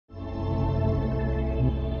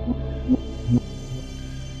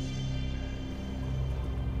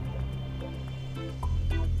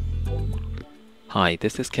Hi,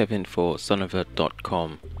 this is Kevin for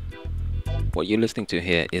Sonover.com. What you're listening to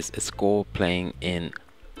here is a score playing in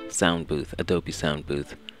Soundbooth, Adobe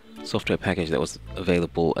Soundbooth, software package that was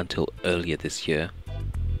available until earlier this year.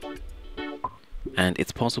 And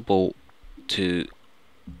it's possible to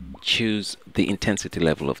choose the intensity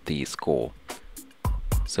level of the score.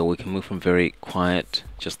 So we can move from very quiet,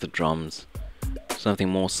 just the drums, something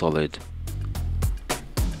more solid,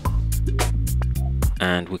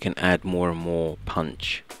 and we can add more and more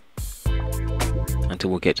punch until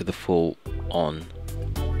we get to the full on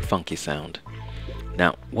funky sound.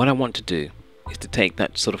 Now what I want to do is to take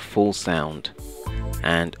that sort of full sound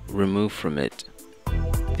and remove from it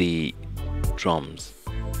the drums.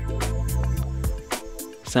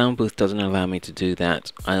 Soundbooth doesn't allow me to do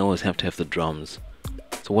that. I always have to have the drums.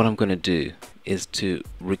 So what I'm going to do is to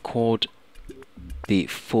record the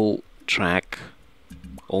full track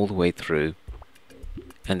all the way through,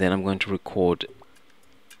 and then I'm going to record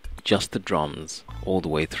just the drums all the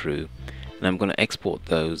way through, and I'm going to export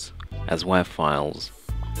those as WAV files,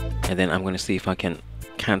 and then I'm going to see if I can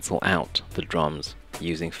cancel out the drums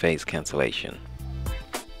using phase cancellation.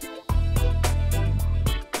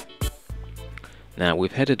 Now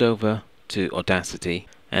we've headed over to Audacity,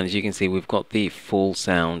 and as you can see we've got the full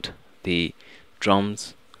sound, the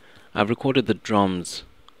drums. I've recorded the drums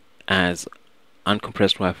as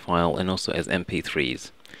uncompressed WAV file and also as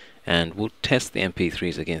MP3s, and we'll test the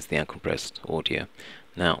MP3s against the uncompressed audio.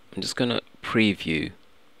 Now I'm just going to preview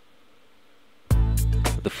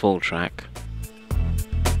the full track,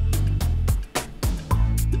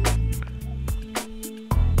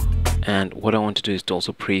 and what I want to do is to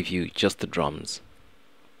also preview just the drums.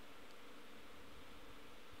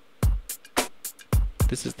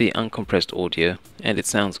 This is the uncompressed audio and it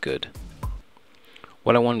sounds good.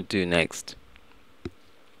 What I want to do next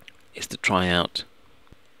is to try out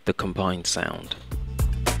the combined sound.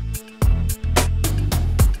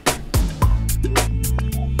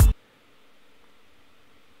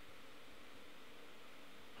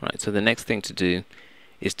 Right, so the next thing to do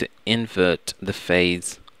is to invert the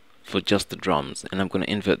phase for just the drums, and I'm going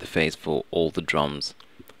to invert the phase for all the drums,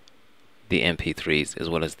 the MP3s as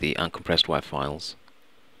well as the uncompressed WAV files.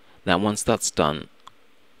 Now once that's done,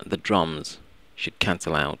 the drums should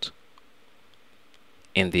cancel out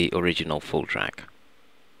in the original full track.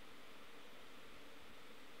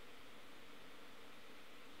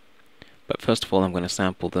 But first of all I'm going to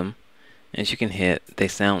sample them. As you can hear, they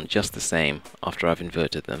sound just the same after I've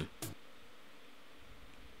inverted them.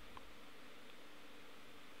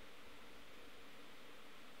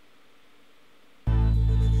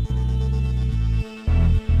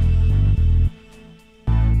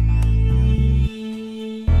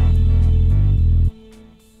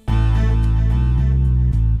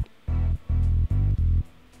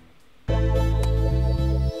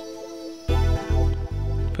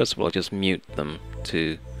 First of all, I'll just mute them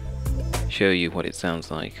to show you what it sounds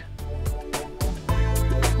like.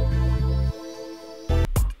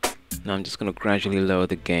 Now I'm just going to gradually lower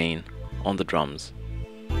the gain on the drums.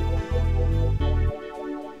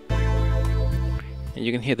 And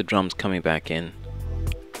you can hear the drums coming back in.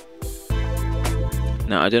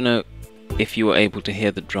 Now I don't know if you were able to hear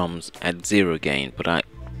the drums at 0 gain, but I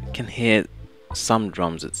can hear some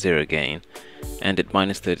drums at 0 gain, and at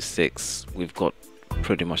 -36 we've got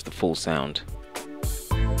pretty much the full sound.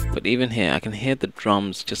 But even here I can hear the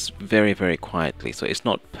drums just very quietly, so it's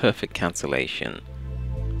not perfect cancellation,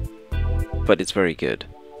 but it's very good.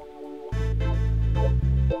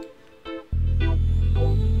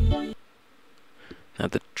 Now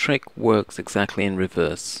the trick works exactly in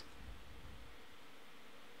reverse.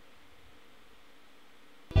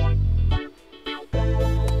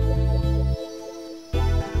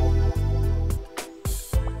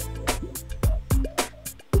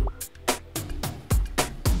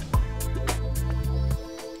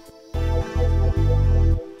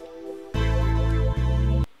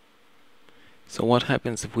 So what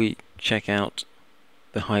happens if we check out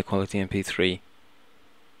the high quality MP3?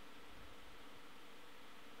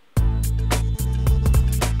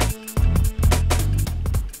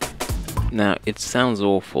 Now it sounds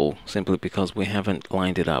awful simply because we haven't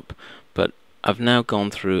lined it up, but I've now gone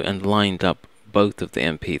through and lined up both of the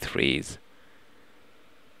MP3s.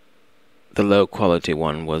 The low quality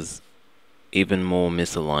one was even more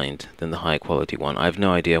misaligned than the high quality one. I have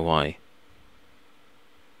no idea why.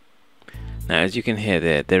 Now as you can hear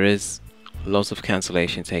there is lots of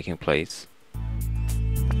cancellation taking place,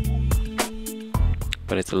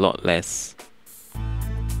 but it's a lot less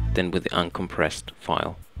than with the uncompressed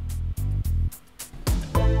file.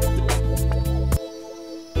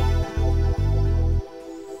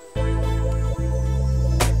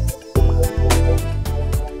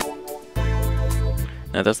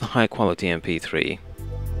 Now that's the high quality MP3.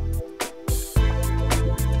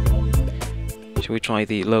 Shall we try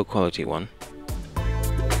the low quality one?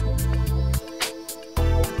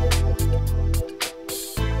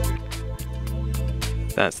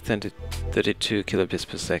 That's 32 kilobits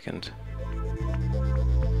per second.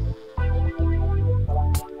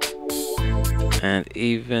 And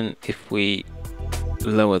even if we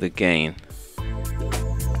lower the gain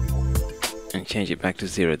and change it back to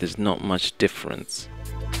 0, there's not much difference.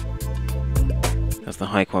 That's the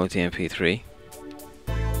high quality MP3,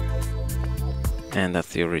 and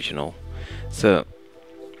that's the original. So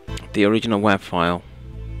the original WAV file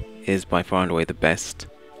is by far and away the best.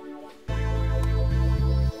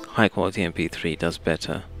 High quality MP3 does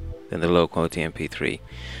better than the low quality MP3.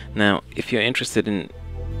 Now, if you're interested in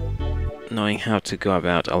knowing how to go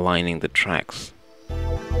about aligning the tracks,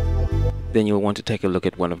 then you'll want to take a look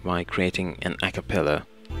at one of my creating an a cappella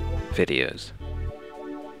videos.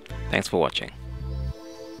 Thanks for watching.